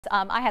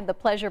I had the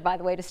pleasure, by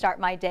the way, to start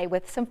my day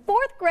with some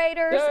fourth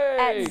graders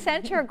at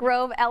Center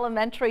Grove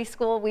Elementary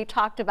School. We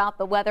talked about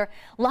the weather.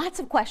 Lots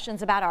of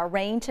questions about our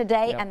rain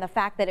today and the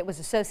fact that it was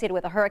associated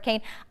with a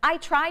hurricane. I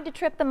tried to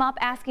trip them up,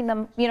 asking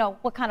them, you know,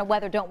 what kind of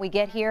weather don't we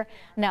get here?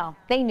 No,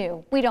 they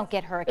knew. We don't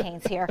get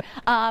hurricanes here.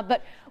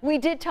 But we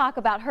did talk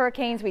about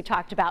hurricanes. We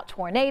talked about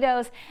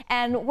tornadoes.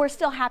 And we're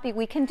still happy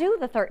we can do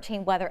the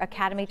 13 Weather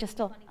Academy,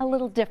 just a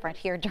little different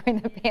here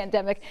during the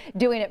pandemic,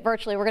 doing it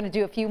virtually. We're going to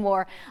do a few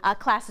more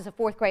classes of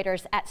fourth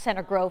graders at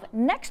Center Grove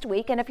next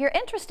week. And if you're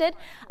interested,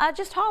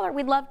 just holler.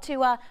 We'd love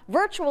to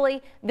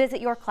virtually visit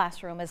your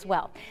classroom as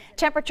well.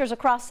 Temperatures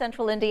across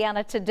central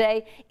Indiana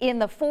today in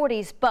the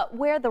 40s, but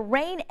where the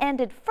rain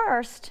ended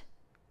first,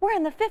 we're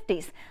in the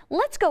 50s.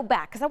 Let's go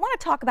back because I want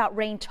to talk about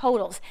rain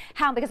totals.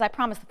 Because I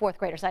promised the fourth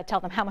graders I'd tell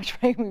them how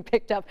much rain we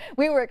picked up.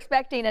 We were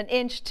expecting an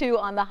inch 2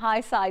 on the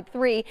high side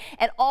 3,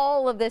 and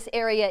all of this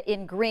area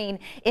in green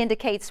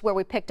indicates where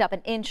we picked up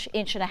an inch,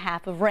 inch and a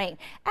half of rain.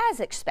 As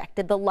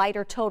expected, the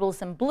lighter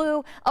totals in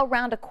blue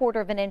around 1/4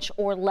 of an inch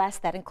or less.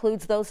 That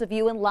includes those of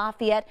you in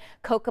Lafayette,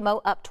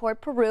 Kokomo up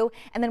toward Peru.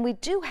 And then we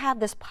do have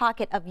this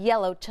pocket of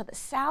yellow to the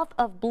south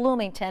of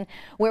Bloomington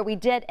where we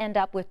did end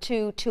up with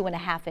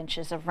 2.5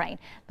 inches of rain.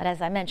 But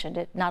as I mentioned,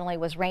 it not only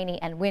was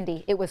rainy and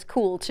windy, it was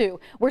cool too.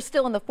 We're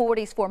still in the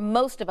 40s for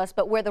most of us,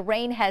 but where the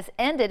rain has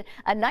ended,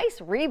 a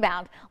nice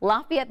rebound.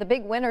 Lafayette, the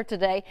big winner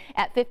today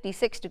at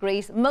 56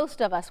 degrees.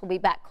 Most of us will be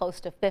back close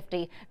to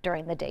 50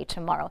 during the day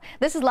tomorrow.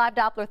 This is live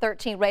Doppler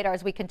 13 radar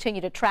as we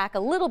continue to track a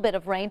little bit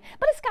of rain,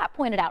 but as Scott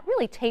pointed out,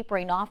 really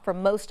tapering off for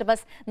most of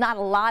us. Not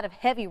a lot of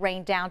heavy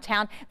rain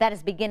downtown. That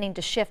is beginning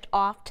to shift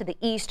off to the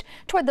east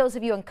toward those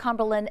of you in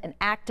Cumberland and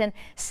Acton,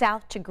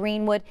 south to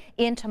Greenwood,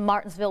 into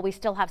Martinsville. We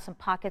still have some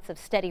pockets of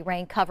steady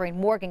rain covering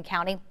Morgan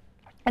County.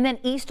 And then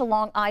east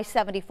along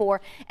I-74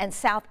 and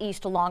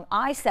southeast along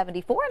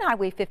I-74 and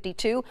Highway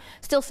 52.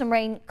 Still some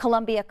rain,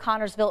 Columbia,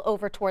 Connorsville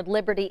over toward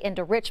Liberty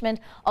into Richmond,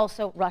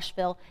 also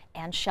Rushville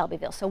and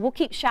Shelbyville. So we'll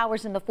keep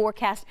showers in the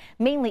forecast,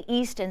 mainly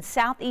east and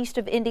southeast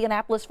of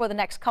Indianapolis for the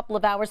next couple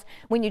of hours.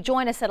 When you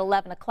join us at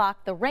 11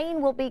 o'clock, the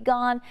rain will be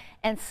gone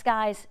and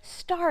skies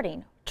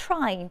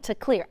trying to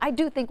clear. I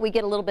do think we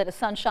get a little bit of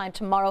sunshine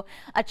tomorrow.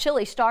 A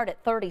chilly start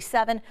at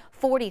 37,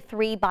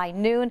 43 by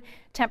noon.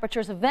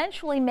 Temperatures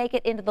eventually make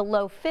it into the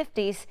low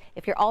 50s.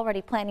 If you're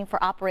already planning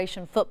for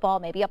Operation Football,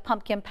 maybe a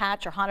pumpkin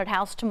patch or haunted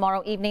house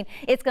tomorrow evening,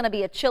 it's going to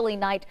be a chilly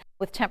night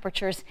with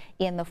temperatures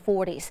in the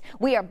 40s.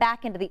 We are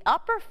back into the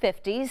upper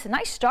 50s. A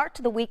nice start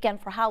to the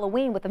weekend for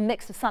Halloween with a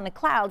mix of sun and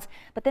clouds,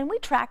 but then we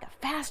track a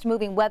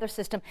fast-moving weather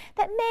system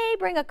that may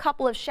bring a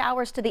couple of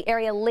showers to the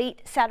area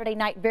late Saturday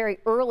night, very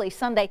early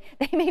Sunday.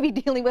 They may be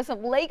dealing with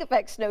some lake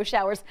effect snow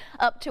showers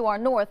up to our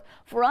north.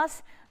 For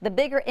us, the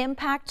bigger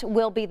impact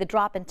will be the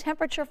drop in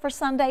temperature for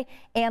Sunday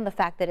and the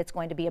fact that it's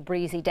going to be a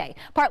breezy day.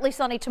 Partly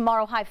sunny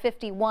tomorrow, high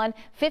 51,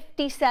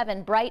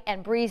 57 bright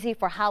and breezy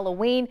for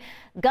Halloween.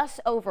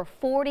 Gusts over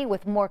 40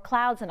 with more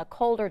clouds and a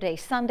colder day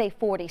Sunday,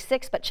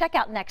 46. But check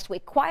out next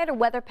week. Quieter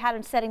weather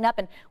patterns setting up,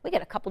 and we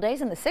get a couple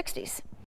days in the 60s.